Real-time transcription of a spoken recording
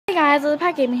guys, Lily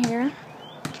Pat Gaming here.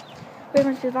 We're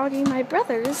going to be vlogging my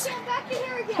brothers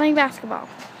playing basketball.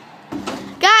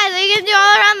 Guys, are you going to do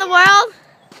all around the world?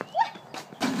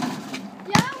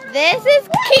 This is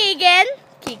Keegan.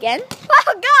 Keegan.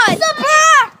 Oh God!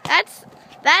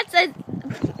 That's a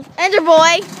Ender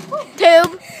Boy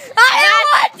tube. I don't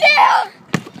want to.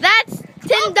 That's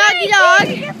Tin Doggy Dog.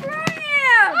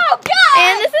 Oh God!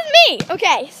 And this is me.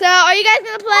 Okay, so are you guys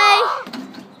gonna play?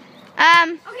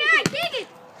 Okay, Keegan,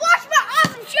 watch my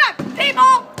awesome shot,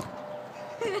 people.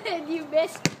 You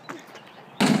missed.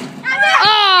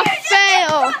 Oh,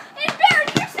 fail.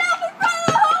 Embarrass yourself in front of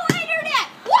the whole internet.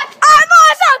 What? I'm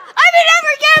awesome. I'm in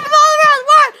every game all around the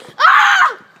world. Ah!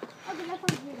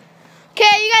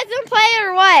 Okay, you guys gonna play it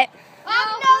or what?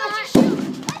 No, let's just shoot.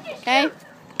 Okay.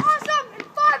 Awesome and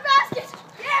 5 baskets.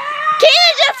 Yeah.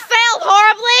 Keegan just failed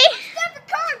horribly. Stephen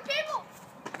Curry, people.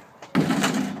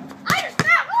 I just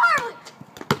failed horribly.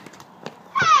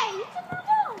 Hey, you took my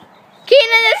ball.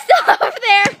 Keegan is still over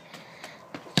there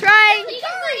trying. He's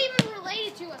not even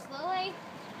related to us, Lily.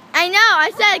 I know.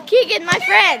 I said Keegan, my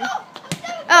friend.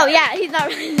 Oh yeah, he's not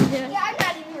related to us. Yeah, I'm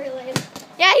not even related.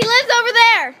 Yeah, he lives over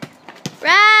there.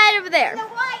 Right over there. The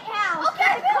White House.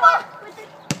 Okay, people.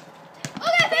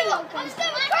 Okay, people. I'm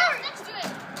Stephen Curry. Next to it.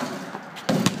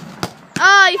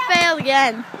 Oh, he failed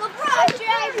again. LeBron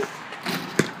James.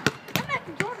 I'm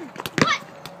Michael Jordan. What?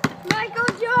 Michael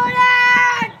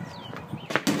Jordan.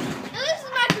 Now this is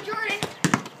Michael Jordan.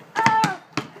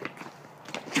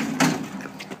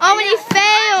 Oh, and he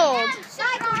failed.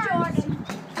 Michael Jordan.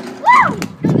 Woo!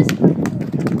 No, this is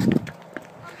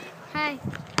Hi.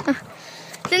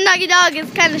 Tin Doggy Dog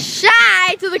is kind of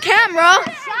shy to the camera.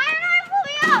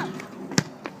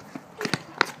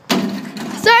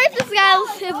 Sorry if this guy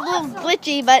is a little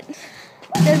glitchy, but it's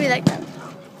gonna be like that.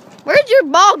 Where'd your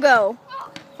ball go?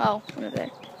 Oh, over there.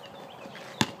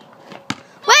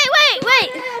 Wait.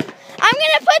 I'm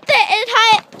gonna put it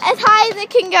as high as it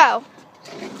can go.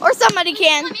 Or somebody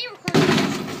can. Let me record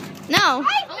this. No.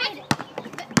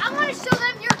 I want to show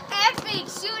them your epic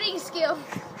shooting skill.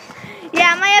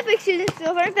 Yeah, my epic shooting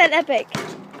skills aren't that epic.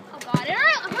 Oh God! How did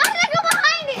I go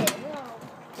behind it?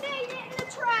 Dang it, in the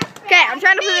trash bag. Okay, I'm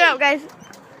trying to put it up, guys.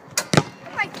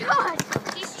 Oh my God!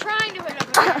 He's trying to hit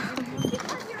it.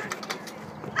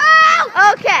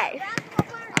 Ow! Okay.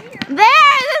 There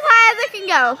is as high as it can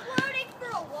go. Floating for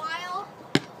a while.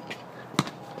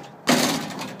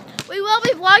 We will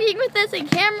be vlogging with this in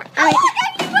camera. How long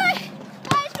have you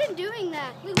guys been doing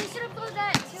that? We should have uploaded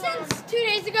that since 2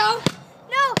 days ago.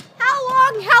 No, how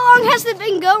long has it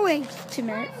been going? 2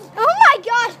 minutes. Oh my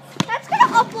gosh, that's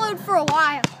gonna upload for a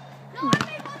while. No, I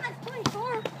made one that's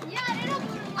 24. Yeah, I did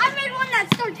upload. I made one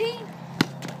that's 13.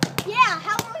 Yeah,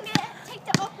 how long did it take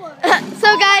to upload?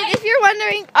 So guys, if you're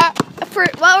wondering, for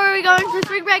what were we going for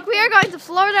spring break? We are going to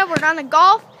Florida. We're going to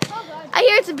golf. Oh God. I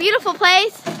hear it's a beautiful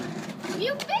place.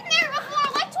 You've been there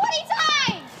before like 20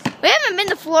 times. We haven't been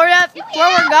to Florida where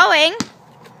we're going.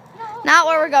 No. Not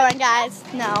where we're going, guys.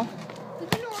 No. We've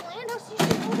been to Orlando, so you should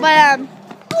go there. But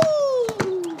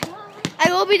Ooh. I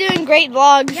will be doing great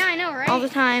vlogs Yeah, I know, right? all the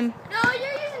time. No,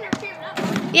 you're using your camera.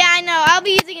 Yeah, I know. I'll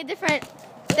be using a different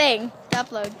thing to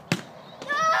upload.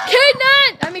 No.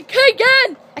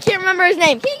 Keegan! I can't remember his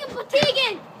name. Keegan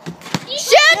Keegan.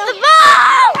 Shoot the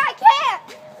ball! I can't.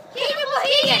 Keegan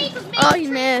Keegan. Oh, he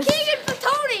missed. Keegan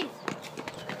Tony.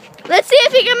 Let's see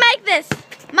if he can make this.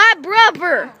 My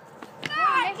brother.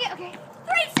 Okay. 3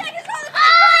 seconds on the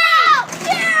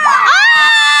yeah.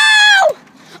 Oh!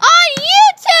 On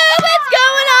YouTube! It's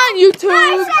going on 5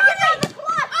 YouTube. seconds on the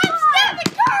clock. I'm Stephen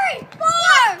Curry. 4.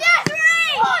 Yes. 3.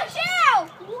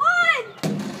 2. 1.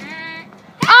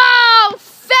 Oh,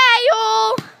 fail!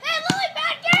 Hey, Lily,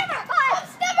 bad camera. 5.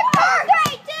 Stephen Curry.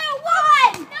 3, 2,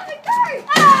 1. Stephen Curry.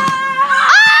 Oh!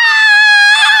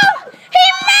 He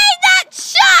made that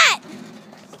shot!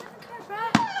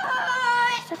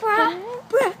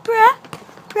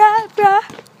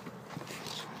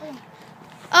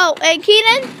 Oh, and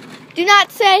Keenan, do not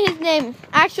say his name,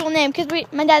 actual name, because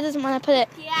my dad doesn't want to put it.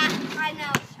 Yeah, I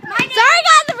know. Sorry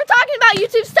guys if we're talking about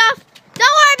YouTube stuff.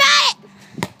 Don't worry about it.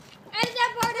 And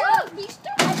that part of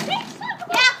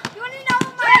yeah, you want to know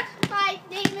what my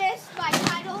name is? My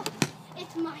title?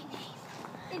 It's my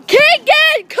name.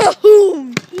 Keegan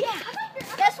Cahoon. Yeah.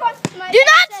 Guess what? My Do dad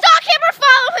not said- stalk him or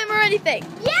follow him or anything.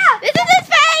 Yeah. This is his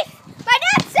face. My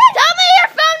dad said. Tell me your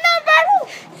phone number.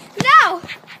 No.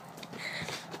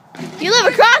 You live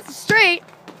across the street.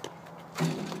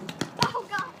 Oh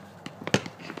God.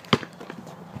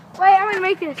 Wait, I'm gonna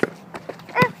make this.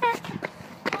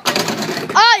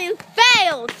 Oh, you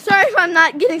failed. Sorry if I'm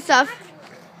not getting stuff.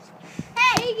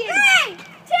 Hey. 3,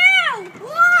 2,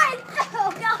 1.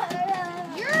 Oh God.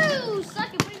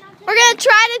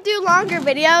 try to do longer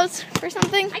videos or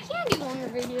something? I can do longer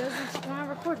videos when I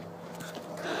record.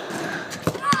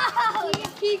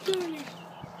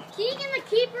 Keegan, the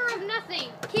keeper of nothing.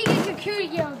 Keegan Kakuri.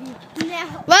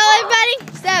 No. Well, everybody,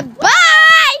 say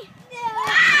bye!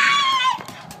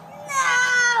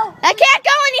 No! I can't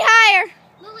go any higher.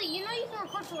 Lily, you know you can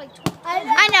record for like 12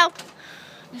 I know.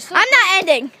 I'm not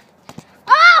ending.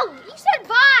 Oh! You said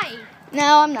bye!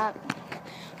 No, I'm not.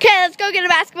 Okay, let's go get a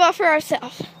basketball for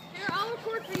ourselves. Here, I'll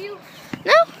record for you.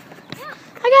 No?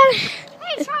 I got it.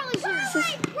 Hey, Charlie's here.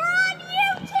 We're on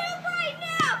YouTube right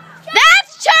now!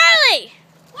 That's Charlie!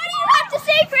 What do you have to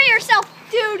say for yourself,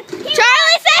 dude?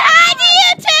 Charlie, say hi to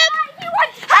YouTube!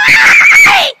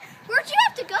 Hi! Where'd you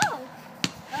have to go?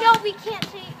 No, we can't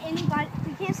say anybody.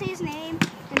 We can't say his name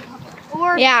in public.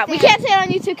 Or Yeah, we can't say it on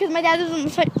YouTube because my dad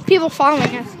doesn't want people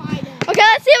following us. Okay,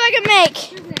 let's see if I can make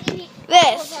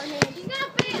this.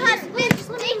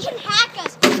 They can hack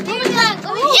us.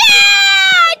 Yeah!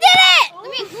 I did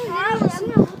it!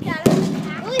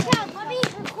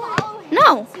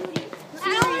 No.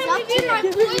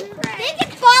 They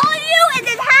can follow you and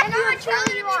then hack you.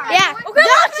 Yeah. Okay,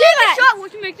 Don't do that.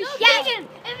 Once you make this if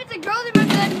it's a girl, then we're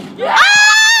good.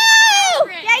 Oh!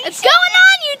 It's going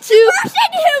on YouTube. The person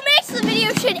who makes the video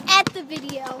should edit the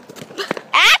video.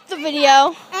 At the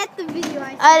video. Edit the video.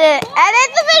 Edit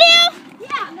the video.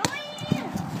 Yeah. No,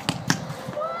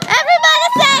 Everybody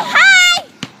say hi.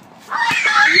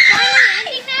 Are you finally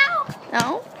ending now? No.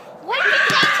 What did you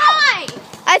say hi?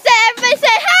 I said everybody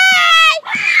say hi.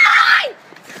 Hi.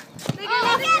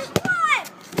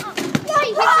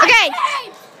 Okay.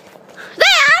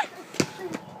 There.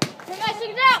 Hey guys, check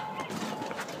it out.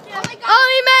 Oh my God. Oh,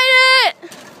 he made it.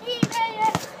 He made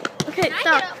it. Okay, I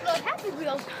stop. can upload Happy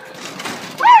Wheels.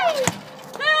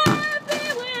 Happy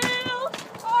Wheels.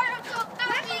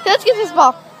 Let's get this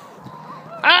ball.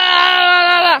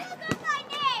 Ah. Look up my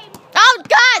name. Oh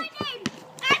God. My name.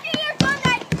 After you're done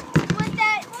with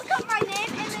that, look up my name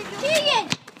and then Keegan.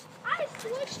 I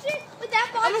switched it with that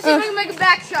ball. I'm gonna see if I can make a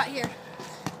back shot here.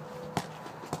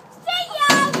 See ya.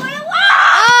 What a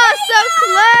Oh, so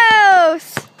close.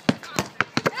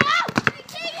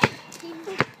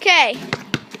 Okay, so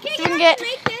we can get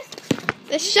make this.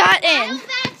 the shot in.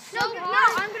 That's so hard. No,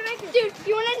 I'm gonna make it. Dude,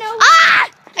 you wanna know? Ah!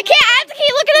 I can't. I have to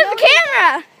keep looking at the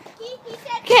camera. He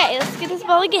said. Okay, let's get this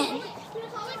ball again.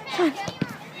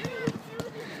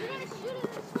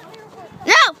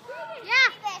 No,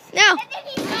 Yeah. no,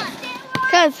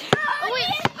 cause Oh wait.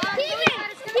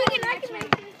 Keegan, I can make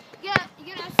it. Yeah,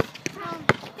 you gotta.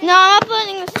 no, I'm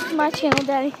uploading this to my channel,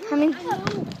 Daddy. I mean,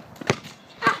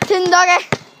 Tin Doggy.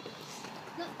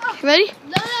 Ready?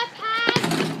 Lola pad.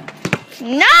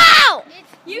 No!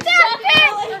 You got it.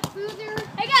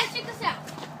 Hey guys, check this out.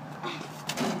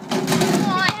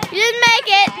 Come on. You didn't make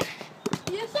it.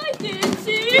 Yes, I did.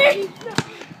 See?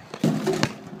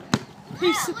 Lee,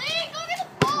 go get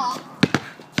the ball.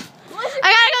 I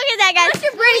gotta go get that, guys.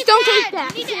 Brady, don't take that.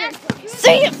 You need to ask.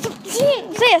 Say it.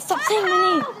 Stop saying my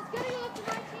name. It's gonna go up to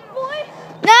my channel. Boy.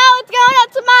 No, it's going up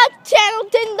to my channel,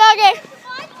 Tin Doggy.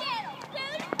 My channel.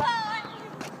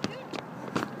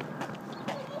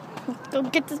 Go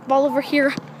get this ball over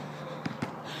here.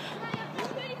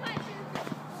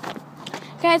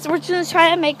 Guys, we're just gonna try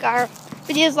to make our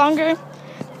videos longer,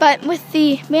 but with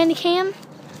the Bandicam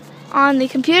on the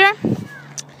computer,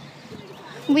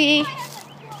 we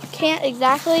can't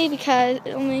exactly because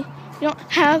we don't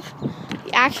have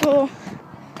the actual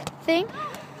thing.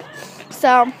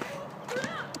 So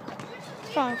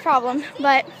it's probably a problem,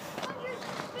 but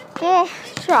we'll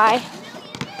try.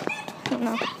 I don't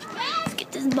know. Let's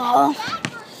get this ball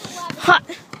hot.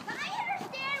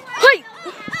 Hey!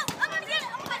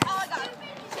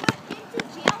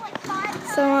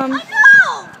 So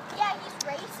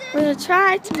we're gonna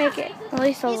try to make it at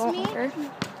least a little longer.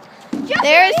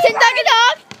 There is Tin Doggy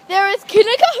Dog. There is Kid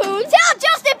Cahoon. Tell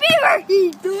Justin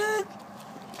Bieber.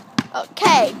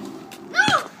 Okay. No.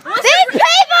 These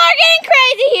people are getting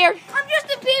crazy here. I'm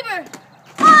Justin Bieber.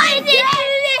 I didn't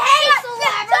hate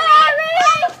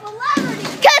celebrity.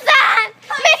 Cause I'm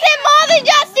missing more than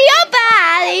just your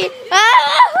body.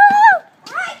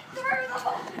 Right through the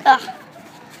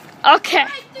hole. Okay.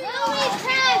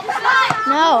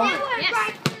 No. Yes.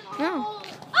 No.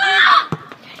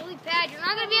 Really bad. You're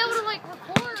not gonna be able to like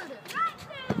record. It's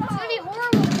gonna be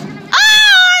horrible. You're gonna miss Oh,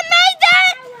 I made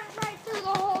that. right through the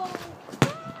hole.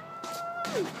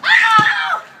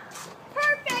 Oh!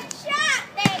 Perfect shot,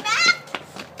 baby.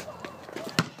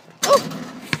 Oh,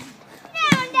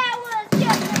 Now that was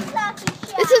just a lucky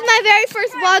shot. this is my very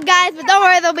first vlog, guys. But don't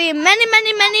worry, there'll be many,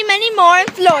 many, many, many more in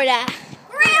Florida.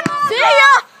 Grandma. See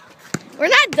ya. We're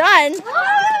not done.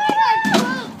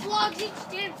 Oh,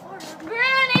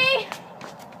 Granny!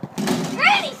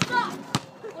 Granny, stop!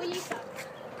 Well, you suck.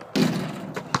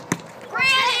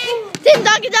 Granny! Then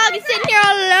Doggy Dog is sitting here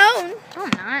all alone. No, I'm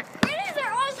not. Grannies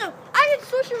are awesome. I can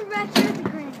switch her back here to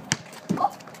Granny.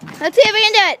 Oh. Let's see if we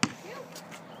can do it.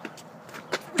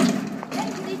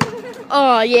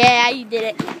 Oh, yeah, you did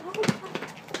it.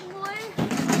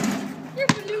 You're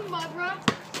balloon bug, bro.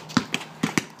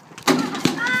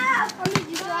 Ah! Or did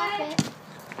you drop it?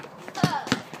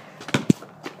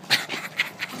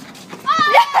 Oh,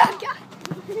 God.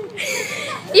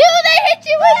 They hit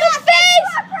you in the face.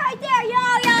 Right there.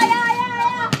 Yeah.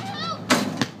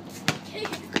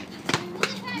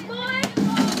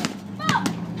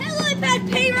 Hey, lily pad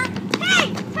Peter. Hey,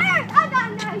 I got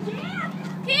an idea.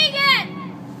 Keegan.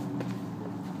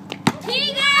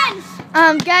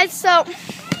 Guys, so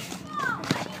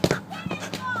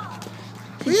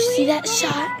did you see that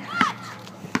shot?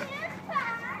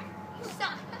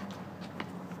 Stop.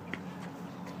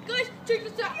 Guys, check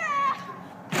this out.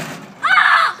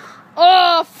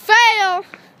 Oh, fail.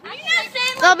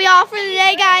 That'll be all for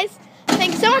today, guys.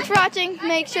 Thanks so much for watching.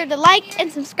 Make sure to like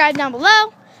and subscribe down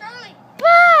below. Bye.